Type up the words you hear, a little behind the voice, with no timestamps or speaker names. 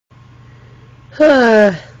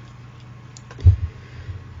Oh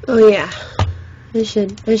yeah, I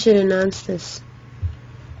should announce this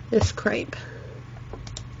cripe.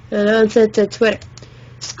 Announce it to Twitter.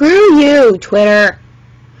 Screw you, Twitter.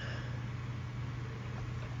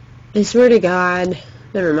 I swear to God.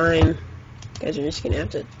 Never mind. You guys are just gonna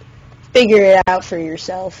have to figure it out for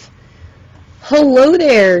yourself. Hello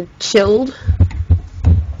there, chilled.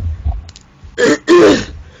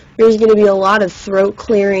 There's gonna be a lot of throat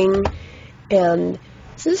clearing, and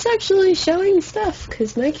is this actually showing stuff?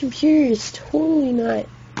 Because my computer is totally not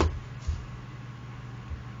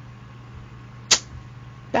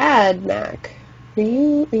bad, Mac. Are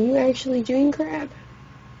you actually doing crap?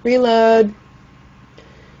 Reload.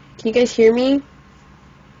 Can you guys hear me?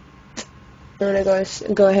 I'm gonna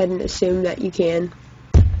go ahead and assume that you can.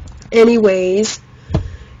 Anyways,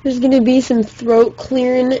 there's gonna be some throat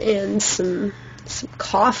clearing and some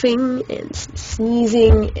coughing and some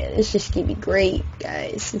sneezing, and it's just gonna be great,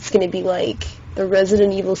 guys. It's gonna be like the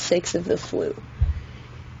Resident Evil 6 of the flu.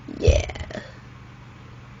 Yeah.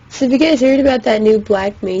 So have you guys heard about that new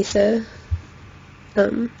Black Mesa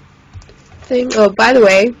thing? Oh, by the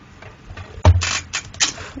way.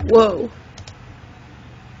 Whoa.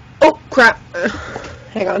 Oh, crap.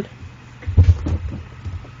 Hang on.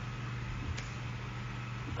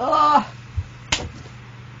 Oh,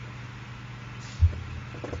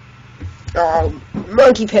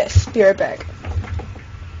 monkey piss. Be right back.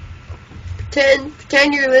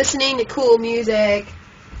 Pretend you're listening to cool music.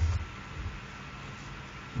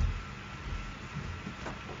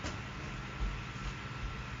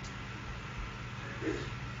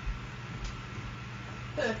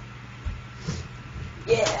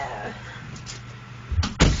 Yeah.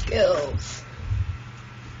 Skills.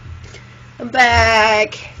 I'm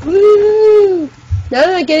back. Woo! Now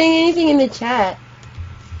I'm not getting anything in the chat.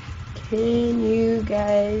 Can you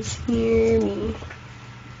guys hear me?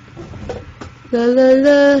 La la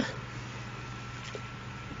la.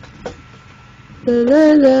 La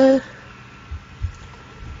la la.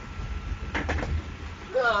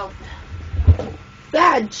 Oh.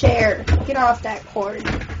 Bad chair. Get off that cord.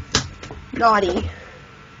 Naughty.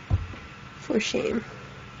 For shame.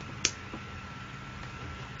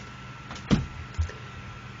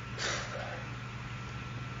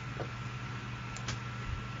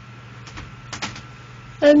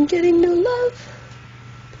 I'm getting no love.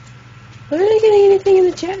 Why am I not getting anything in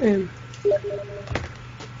the chat room?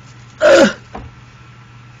 Ugh.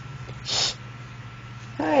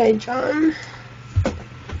 Hi, John.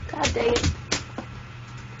 God dang it.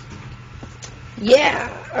 Yeah,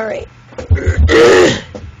 alright.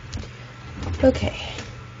 Okay.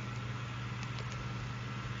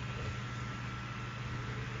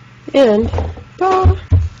 And,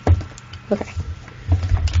 okay.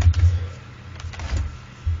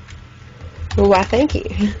 Well, why, thank you.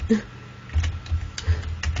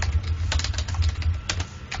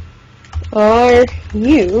 Are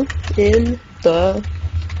you in the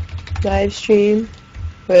live stream?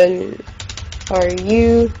 Are you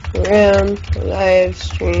around the live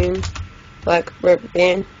stream like Rubber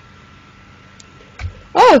Band?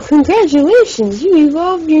 Oh, congratulations! You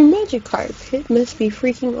evolved your Magikarp. It must be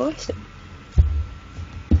freaking awesome.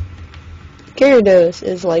 Gyarados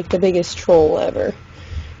is like the biggest troll ever.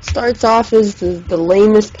 Starts off as the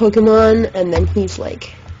lamest Pokemon, and then he's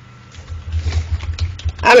like,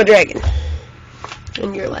 I'm a dragon.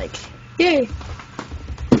 And you're like, yay,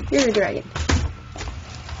 you're a dragon.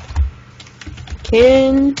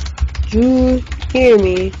 Can you hear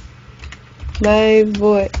me? My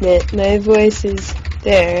voice is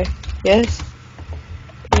there, yes?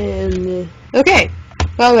 And, okay,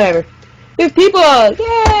 well, whatever. There's people,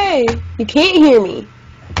 yay! You can't hear me.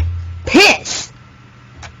 Piss!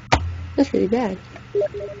 That's really bad.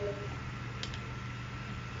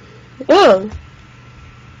 Oh.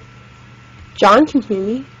 John can hear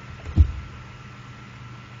me.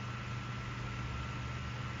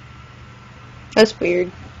 That's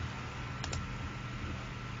weird.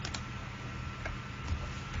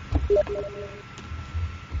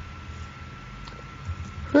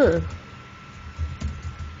 Huh.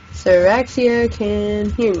 Saraxia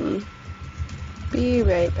can hear me. Be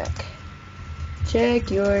right back.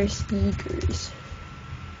 Check your speakers.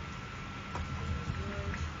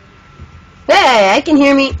 Hey, I can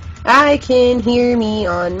hear me. I can hear me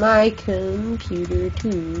on my computer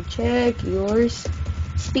too. Check your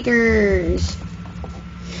speakers.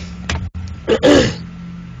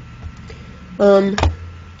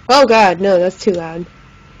 Oh god, no, that's too loud.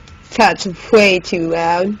 That's way too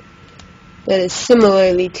loud. That is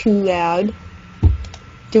similarly too loud.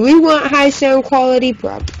 Do we want high sound quality?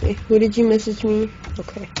 Probably. What did you message me?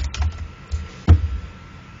 Okay.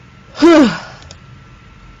 Oh!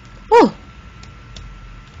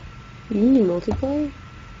 Unity multiplier?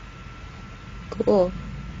 Cool.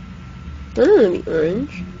 I don't want to be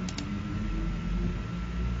orange.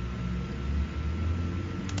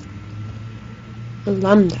 A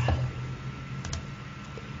lambda.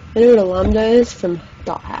 I know what a lambda is from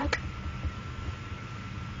Dot Hack.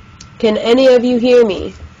 Can any of you hear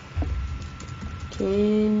me?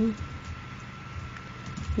 Can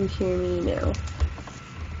you hear me now?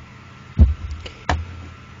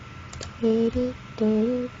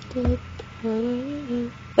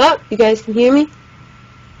 Oh, you guys can hear me?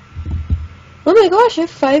 Oh my gosh, I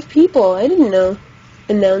have 5 people. I didn't know.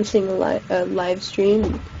 Announcing a live stream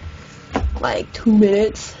in like 2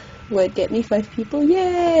 minutes would get me 5 people.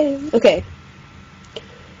 Yay! Okay.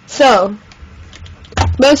 So,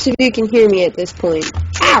 most of you can hear me at this point.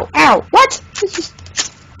 Ow! Ow! What? It's just...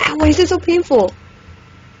 Ow, why is it so painful?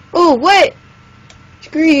 Oh, what?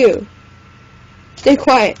 Screw you. Stay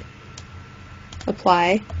quiet.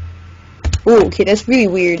 Apply. Oh, okay, that's really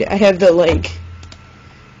weird. I have the, like...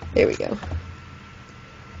 There we go.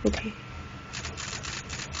 Okay.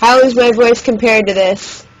 How is my voice compared to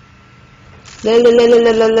this? La la la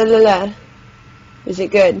la la la la la. Is it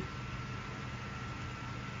good?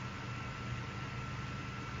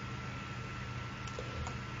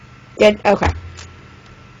 Good? Okay.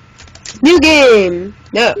 New game!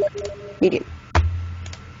 No. Medium.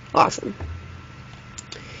 Awesome.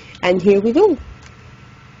 And here we go.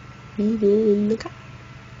 In the car.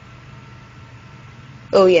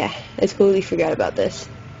 Oh yeah, I totally forgot about this.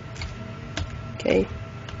 Okay.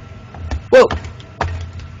 Whoa!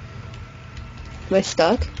 Am I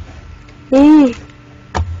stuck? Ooh,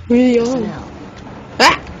 really on.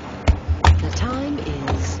 Ah! The time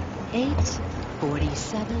is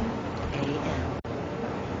 8:47 a.m.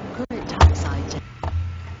 Current topside.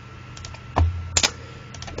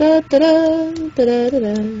 Da da da da da da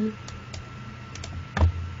da.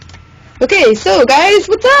 Okay, so guys,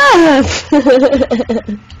 what's up?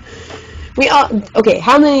 Okay,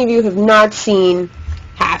 how many of you have not seen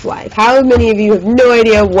Half-Life? How many of you have no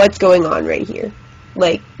idea what's going on right here?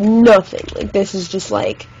 Like, nothing. Like, this is just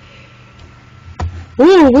like,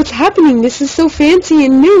 oh, what's happening? This is so fancy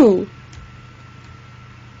and new.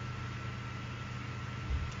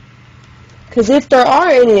 Because if there are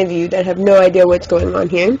any of you that have no idea what's going on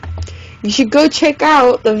here, you should go check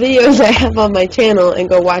out the videos I have on my channel and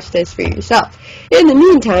go watch this for yourself. In the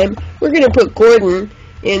meantime, we're going to put Gordon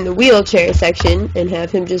in the wheelchair section and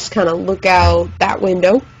have him just kind of look out that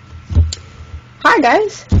window. Hi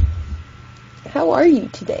guys! How are you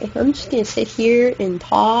today? I'm just going to sit here and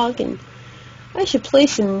talk, and I should play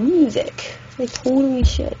some music. I totally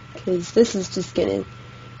should, because this is going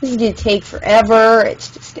to take forever.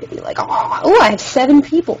 It's just going to be like, oh, I have 7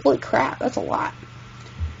 people. Holy crap, that's a lot.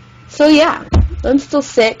 So yeah, I'm still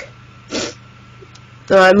sick.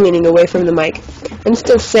 Oh, I'm leaning away from the mic. I'm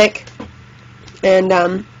still sick, and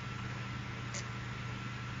I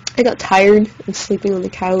got tired of sleeping on the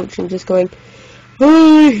couch and just going,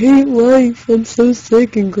 oh, I hate life. I'm so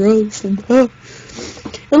sick and gross and And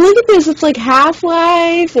look at this. It's like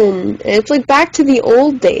Half-Life, and it's like back to the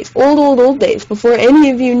old days, old days, before any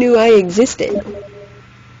of you knew I existed.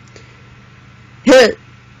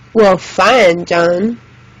 Well, fine, John.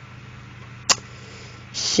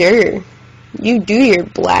 Sure, you do your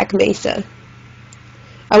Black Mesa.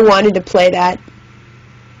 I wanted to play that.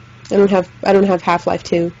 I don't have Half-Life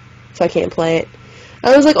 2, so I can't play it.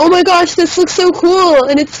 I was like, oh my gosh, this looks so cool,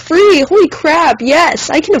 and it's free. Holy crap, yes,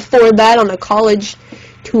 I can afford that on a college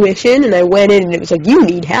tuition. And I went in, and it was like, you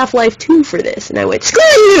need Half-Life 2 for this. And I went, screw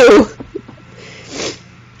you!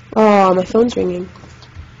 Oh, my phone's ringing.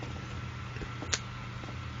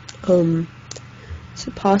 Is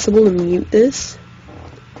it possible to mute this?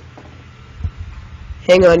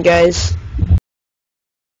 Hang on, guys.